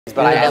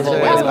But I have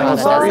always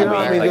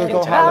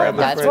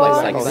that's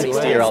like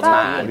 60-year-old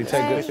man.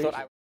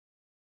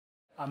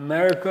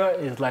 America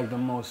is like the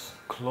most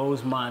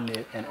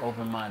closed-minded and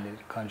open-minded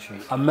country.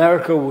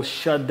 America will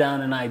shut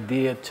down an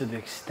idea to the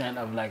extent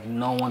of like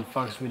no one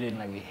fucks with it.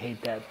 Like we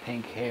hate that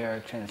pink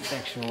hair,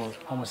 transsexuals,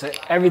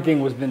 homosexual.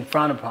 Everything was been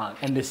frowned upon.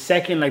 And the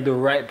second like the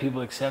right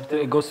people accept it,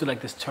 it goes to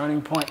like this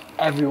turning point.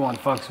 Everyone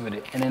fucks with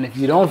it. And then if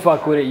you don't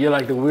fuck with it, you're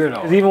like the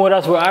weirdo. Even with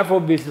us, with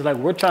Afrobeats, is like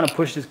we're trying to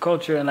push this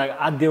culture, and like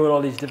I deal with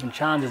all these different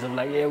challenges of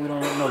like, yeah, we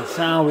don't really know the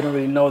sound, we don't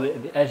really know the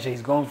edge that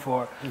he's going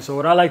for. And so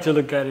what I like to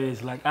look at it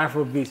is like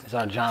Afrobeats is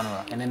our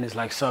genre, and then there's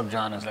like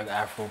sub-genres like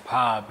Afro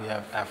pop, you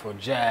have Afro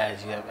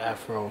jazz, you have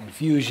Afro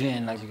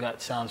infusion, like you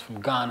got sounds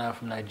from Ghana,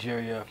 from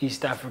Nigeria,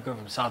 East Africa,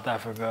 from South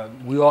Africa.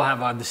 We all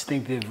have our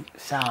distinctive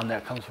sound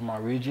that comes from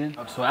our region.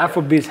 So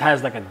Afrobeats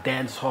has like a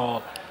dance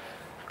hall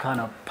kind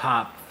of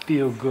pop,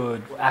 feel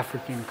good,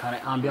 African kind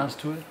of ambiance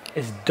to it.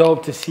 It's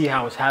dope to see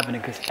how it's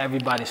happening because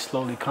everybody's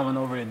slowly coming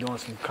over. They're doing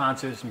some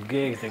concerts, some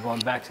gigs. They're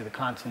going back to the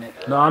continent.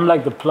 No, I'm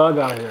like the plug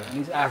out here.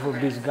 These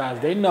Afrobeats guys,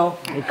 they know.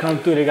 They come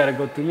through, they got to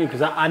go through me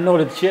because I know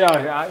the shit out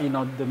here. You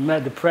know,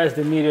 the press,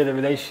 the media, the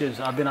relationships.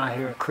 I've been out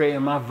here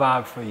creating my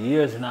vibe for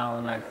years now.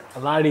 And like a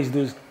lot of these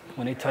dudes,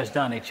 when they touch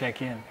down, they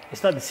check in.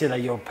 It's not to say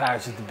like, yo,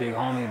 Paris is the big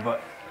homie,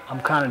 but I'm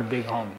kind of the big homie.